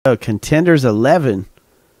Contenders 11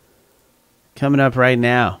 coming up right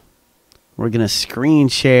now. We're going to screen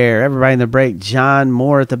share. Everybody in the break. John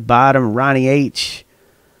Moore at the bottom. Ronnie H.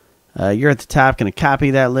 You're at the top. Going to copy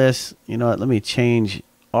that list. You know what? Let me change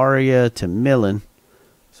Aria to Millen.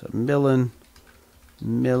 So Millen,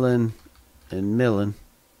 and Millen.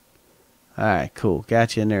 All right, cool.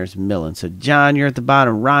 Got you in there as Millen. So John, you're at the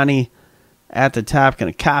bottom. Ronnie at the top.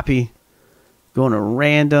 Going to copy. Going to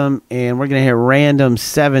random, and we're going to hit random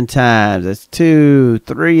 7 times. That's 2,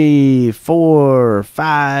 3, 4,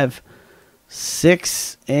 5,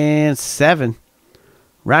 6, and 7.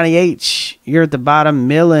 Ronnie H., you're at the bottom.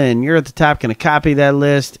 Millen, you're at the top. Going to copy that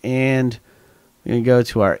list, and we're going to go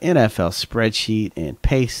to our NFL spreadsheet and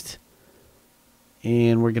paste.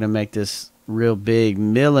 And we're going to make this real big.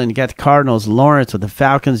 Millen, you got the Cardinals. Lawrence with the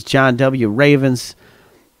Falcons. John W., Ravens.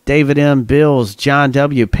 David M., Bills. John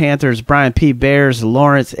W., Panthers. Brian P., Bears.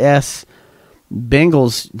 Lawrence S.,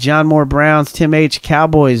 Bengals. John Moore, Browns. Tim H.,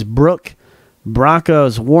 Cowboys. Brooke,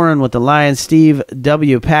 Broncos. Warren with the Lions. Steve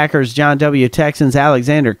W., Packers. John W., Texans.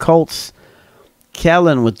 Alexander, Colts.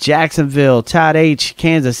 Kellen with Jacksonville. Todd H.,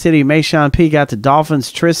 Kansas City. Mayshawn P. got the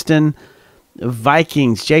Dolphins. Tristan,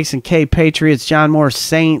 Vikings. Jason K., Patriots. John Moore,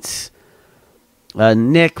 Saints.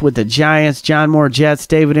 Nick with the Giants. John Moore, Jets.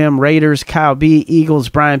 David M., Raiders. Kyle B., Eagles.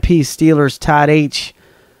 Brian P., Steelers. Todd H.,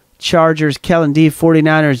 Chargers. Kellen D.,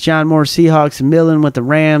 49ers. John Moore, Seahawks. Millen with the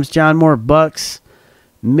Rams. John Moore, Bucks.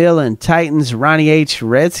 Millen, Titans. Ronnie H.,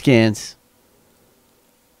 Redskins.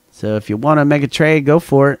 So if you want to make a trade, go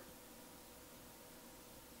for it.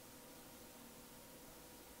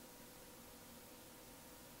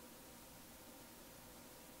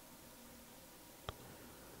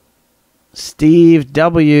 Steve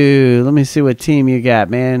W., let me see what team you got,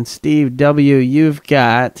 man. Steve W., you've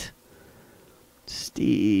got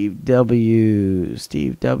Steve W. Let me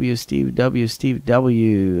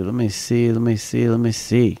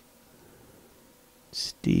see.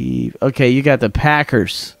 Steve. Okay, you got the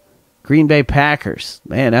Packers. Green Bay Packers.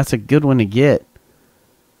 Man, that's a good one to get.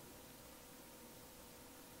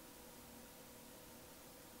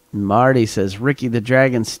 Marty says, Ricky the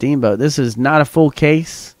Dragon Steamboat. This is not a full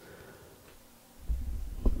case.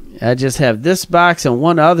 I just have this box and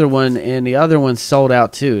one other one, and the other one's sold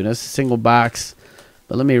out too. That's a single box.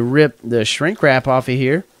 But let me rip the shrink wrap off of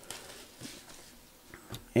here.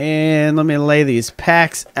 And let me lay these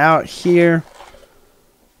packs out here.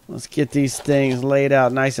 Let's get these things laid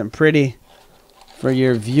out nice and pretty for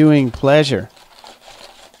your viewing pleasure.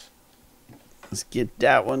 Let's get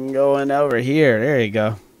that one going over here. There you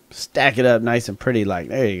go. Stack it up nice and pretty like.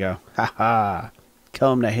 There you go. Ha ha.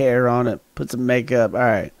 Comb the hair on it. Put some makeup. All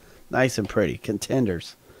right. Nice and pretty.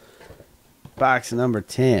 Contenders. Box number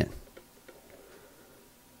 10.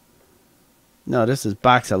 No, this is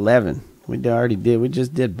box 11. We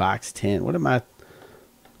just did box 10. What am I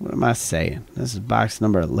saying? This is box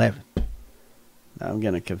number 11. Now I'm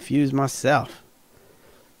going to confuse myself.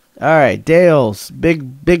 All right, Dale's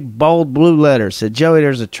big bold blue letters said, Joey,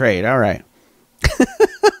 there's a trade. All right.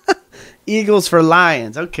 Eagles for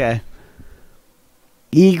Lions. Okay.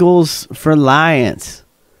 Eagles for Lions.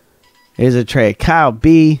 Here's a trade. Kyle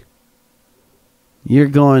B., you're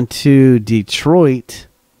going to Detroit.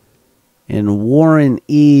 And Warren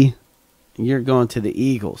E., you're going to the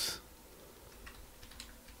Eagles.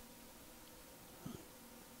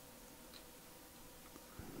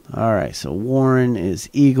 All right, so Warren is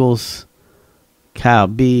Eagles. Kyle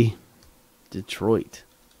B., Detroit.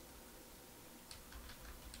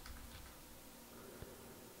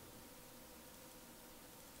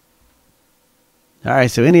 All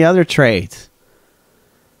right, so any other trades?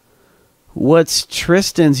 What's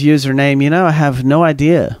Tristan's username? You know, I have no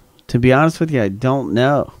idea. To be honest with you, I don't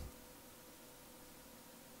know.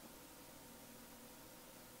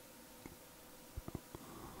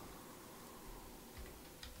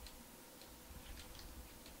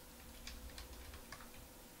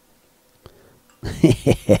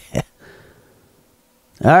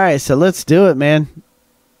 All right, so let's do it, man.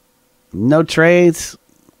 No trades.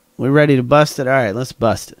 We ready to bust it? All right, let's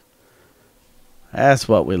bust it. That's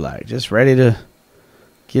what we like. Just ready to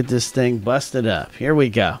get this thing busted up. Here we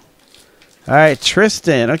go. All right,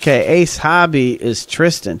 Tristan. Okay, Ace Hobby is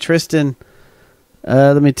Tristan. Tristan,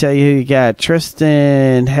 let me tell you who you got.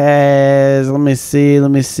 Tristan has, let me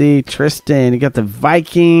see. Tristan, you got the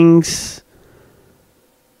Vikings.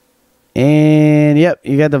 And, yep,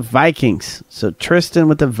 you got the Vikings. So, Tristan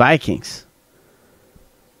with the Vikings.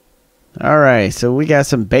 All right, so we got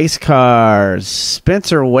some base cards.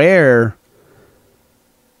 Spencer Ware,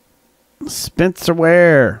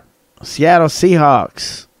 Seattle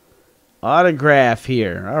Seahawks. Autograph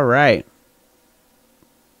here. All right.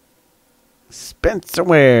 Spencer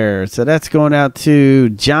Ware. So that's going out to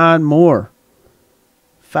John Moore.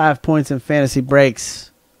 5 points in fantasy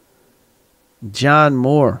breaks. John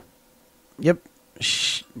Moore. Yep.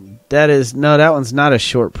 That one's not a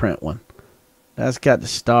short print one. That's got the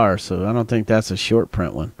star, so I don't think that's a short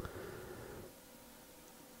print one.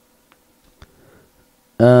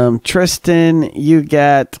 Tristan, you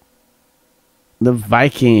got the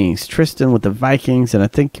Vikings. Tristan with the Vikings, and I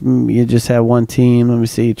think you just have one team. Let me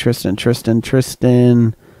see. Tristan.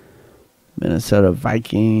 Minnesota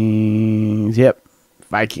Vikings. Yep,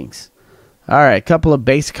 Vikings. All right, a couple of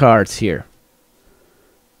base cards here.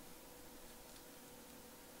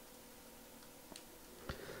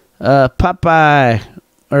 Popeye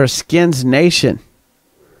or Skins Nation.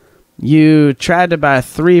 You tried to buy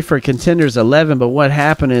 3 for Contenders 11, but what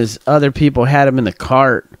happened is other people had them in the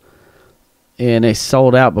cart and they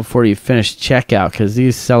sold out before you finished checkout because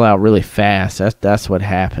these sell out really fast. That's what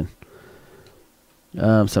happened.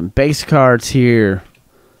 Some base cards here.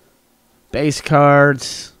 Base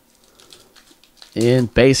cards.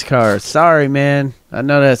 And base cards. Sorry, man. I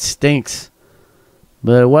know that stinks.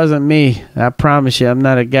 But it wasn't me. I promise you, I'm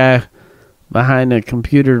not a guy behind a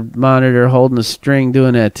computer monitor holding a string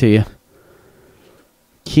doing that to you.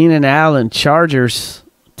 Keenan Allen, Chargers,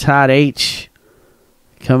 Todd H.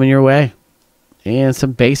 coming your way. And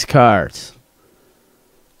some base cards.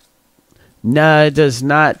 No, it does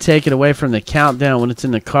not take it away from the countdown when it's in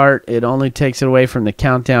the cart. It only takes it away from the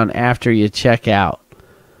countdown after you check out.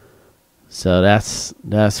 So that's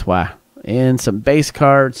why. And some base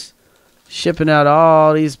cards. Shipping out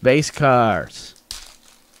all these base cards.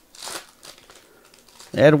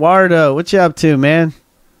 Eduardo, what you up to, man?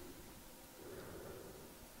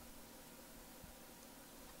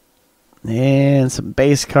 And some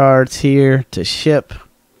base cards here to ship.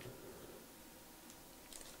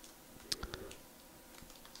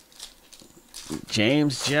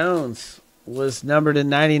 James Jones was numbered to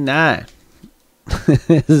 99.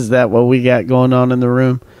 Is that what we got going on in the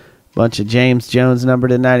room? Bunch of James Jones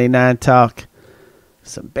numbered to 99 talk.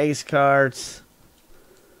 Some base cards.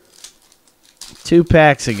 2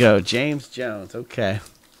 packs ago, James Jones. Okay.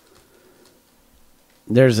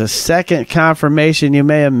 There's a second confirmation you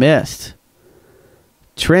may have missed.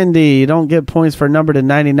 Trendy, you don't get points for a number to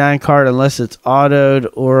 99 card unless it's autoed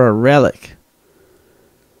or a relic.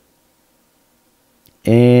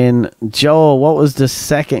 And Joel, what was the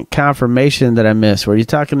second confirmation that I missed? Were you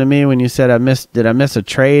talking to me when you said did I miss a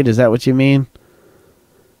trade? Is that what you mean?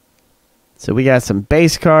 So we got some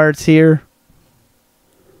base cards here.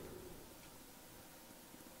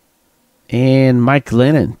 And Mike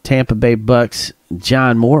Lennon, Tampa Bay Bucks,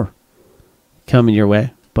 John Moore coming your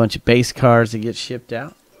way. Bunch of base cards that get shipped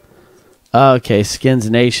out. Okay, Skins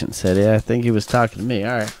Nation said it. I think he was talking to me.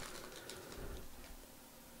 All right.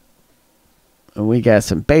 And we got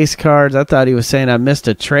some base cards. I thought he was saying I missed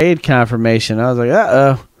a trade confirmation. I was like,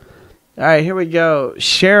 uh-oh. All right, here we go.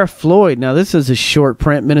 Sheriff Floyd. Now, this is a short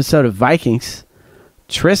print. Minnesota Vikings.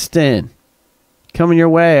 Tristan. Coming your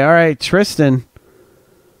way. All right, Tristan.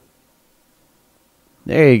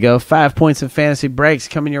 There you go. 5 points in fantasy breaks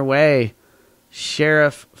coming your way.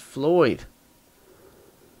 Sheriff Floyd.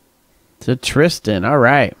 To Tristan. All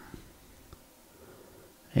right.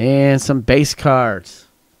 And some base cards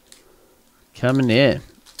coming in.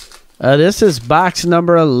 This is box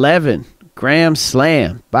number 11. Graham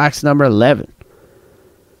Slam. Box number 11.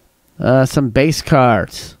 Some base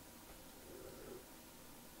cards.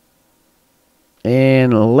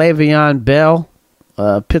 And Le'Veon Bell.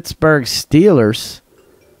 Pittsburgh Steelers.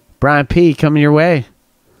 Brian P. coming your way.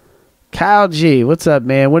 Kyle G. What's up,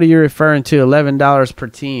 man? What are you referring to? $11 per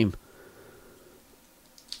team.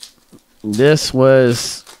 This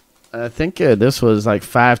was, I think this was like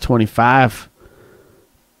 $5.25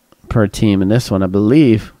 per team in this one, I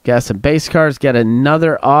believe. Got some base cards. Got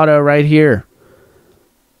another auto right here.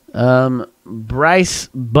 Bryce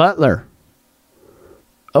Butler.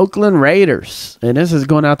 Oakland Raiders. And this is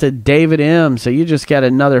going out to David M. So you just got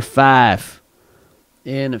another 5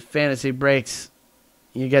 in fantasy breaks.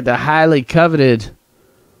 You got the highly coveted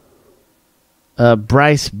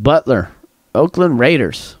Bryce Butler. Oakland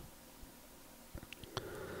Raiders.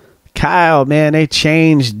 Kyle, man, they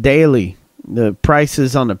change daily. The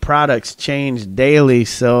prices on the products change daily,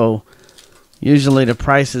 so usually the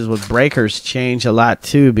prices with breakers change a lot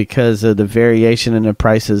too because of the variation in the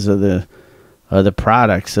prices of the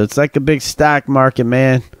products. So it's like a big stock market,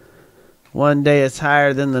 man. One day it's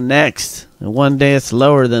higher than the next, and one day it's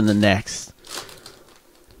lower than the next.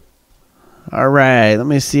 All right, let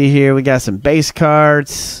me see here. We got some base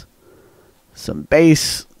cards, some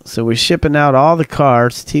base. So we're shipping out all the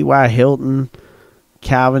cards. T.Y. Hilton,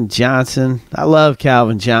 Calvin Johnson. I love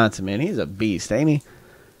Calvin Johnson, man. He's a beast, ain't he?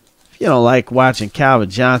 If you don't like watching Calvin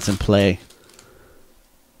Johnson play,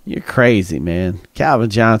 you're crazy, man. Calvin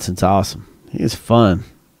Johnson's awesome. He's fun.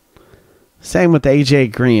 Same with A.J.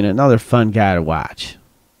 Green, another fun guy to watch.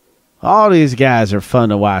 All these guys are fun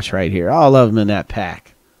to watch right here. All of them in that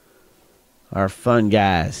pack are fun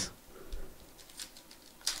guys.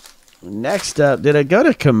 Next up, did it go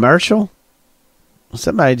to commercial?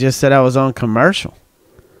 Somebody just said I was on commercial.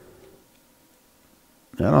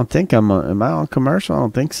 I don't think am I on commercial? I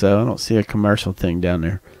don't think so. I don't see a commercial thing down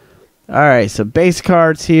there. All right, so base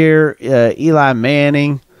cards here. Eli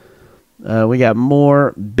Manning. We got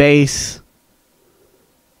more base.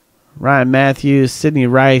 Ryan Matthews, Sidney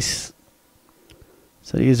Rice.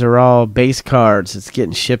 So these are all base cards. It's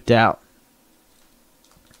getting shipped out.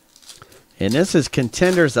 And this is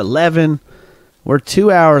Contenders 11. We're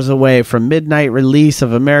 2 hours away from midnight release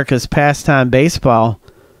of America's Pastime Baseball.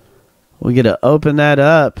 We get to open that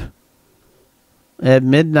up at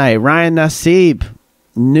midnight. Ryan Nassib,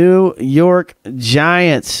 New York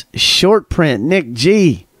Giants, short print, Nick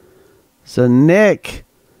G. So, Nick,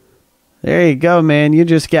 there you go, man. You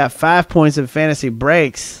just got 5 points in fantasy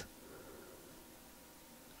breaks.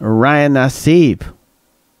 Ryan Nassib,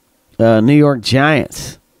 New York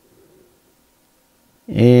Giants.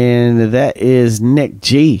 And that is Nick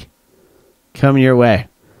G. Coming your way.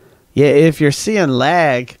 Yeah, if you're seeing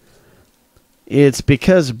lag, it's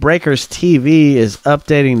because Breakers TV is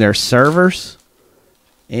updating their servers.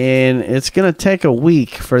 And it's going to take a week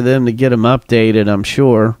for them to get them updated, I'm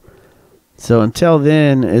sure. So until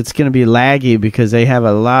then, it's going to be laggy because they have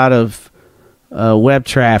a lot of web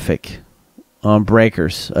traffic on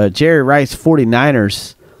Breakers. Jerry Rice,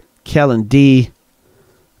 49ers, Kellen D.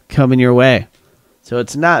 coming your way. So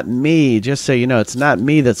it's not me, just so you know, it's not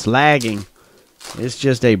me that's lagging. It's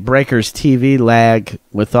just a Breakers TV lag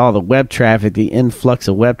with all the web traffic, the influx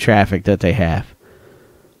of web traffic that they have.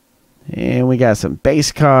 And we got some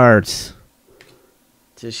base cards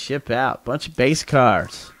to ship out. Bunch of base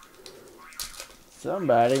cards.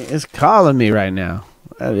 Somebody is calling me right now.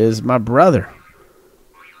 That is my brother.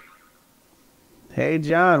 Hey,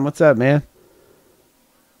 John, what's up, man?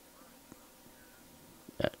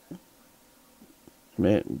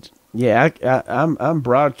 Man, yeah, I'm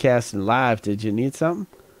broadcasting live. Did you need something?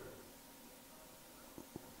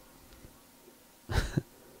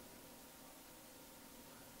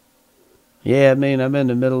 Yeah, I mean, I'm in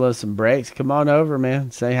the middle of some breaks. Come on over, man.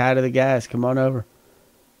 Say hi to the guys. Come on over.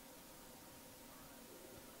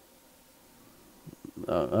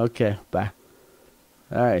 Oh, okay, bye.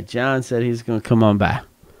 All right, John said he's going to come on by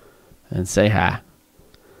and say hi.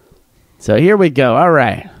 So here we go. All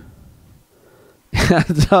right.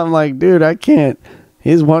 So I'm like, dude, I can't.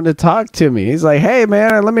 He's wanting to talk to me. He's like, hey,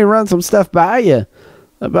 man, let me run some stuff by you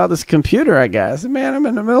about this computer I got. I said, man, I'm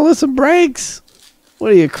in the middle of some breaks.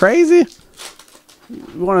 What are you, crazy?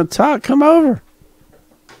 You want to talk? Come over.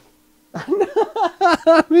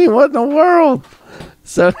 I mean, what in the world?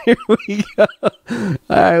 So here we go. All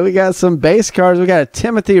right, we got some base cards. We got a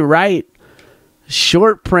Timothy Wright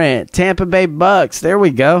short print, Tampa Bay Bucks. There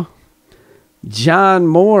we go. John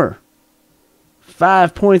Moore.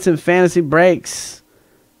 5 points in fantasy breaks.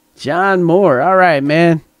 John Moore. All right,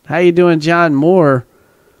 man. How you doing, John Moore?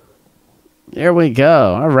 There we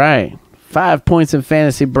go. All right. 5 points in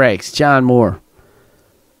fantasy breaks. John Moore.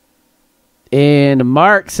 And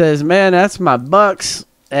Mark says, man, that's my Bucks.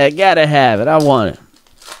 I gotta have it. I want it.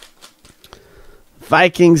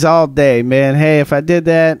 Vikings all day, man. Hey, if I did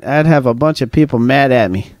that, I'd have a bunch of people mad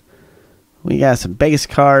at me. We got some base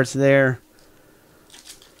cards there.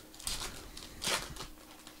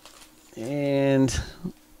 And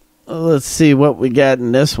let's see what we got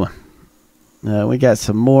in this one. We got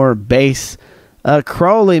some more base.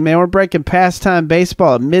 Crowley, man, we're breaking pastime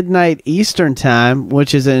baseball at midnight Eastern time,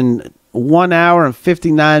 which is in 1 hour and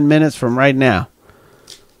 59 minutes from right now.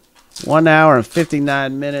 1 hour and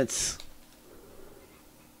 59 minutes.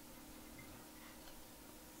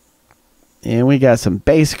 And we got some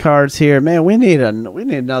base cards here. Man, we need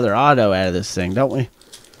another auto out of this thing, don't we?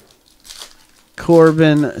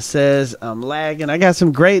 Corbin says, I'm lagging. I got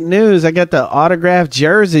some great news. I got the autographed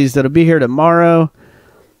jerseys that'll be here tomorrow.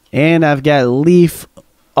 And I've got Leaf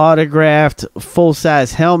autographed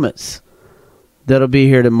full-size helmets that'll be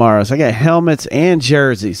here tomorrow. So I got helmets and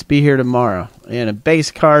jerseys be here tomorrow. And base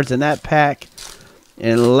cards in that pack.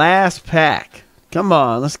 And last pack. Come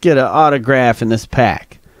on, let's get an autograph in this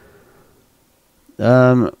pack.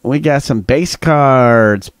 We got some base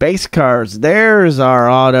cards. Base cards. There's our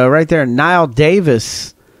auto right there. Nile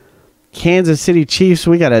Davis, Kansas City Chiefs.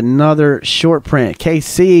 We got another short print.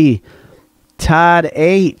 KC, Todd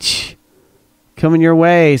H. coming your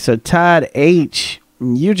way. So Todd H,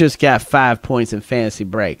 you just got 5 points in fantasy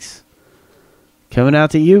breaks. Coming out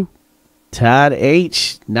to you, Todd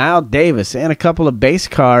H, Niall Davis, and a couple of base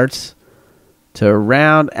cards to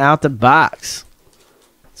round out the box.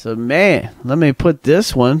 So, man, let me put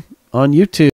this one on YouTube.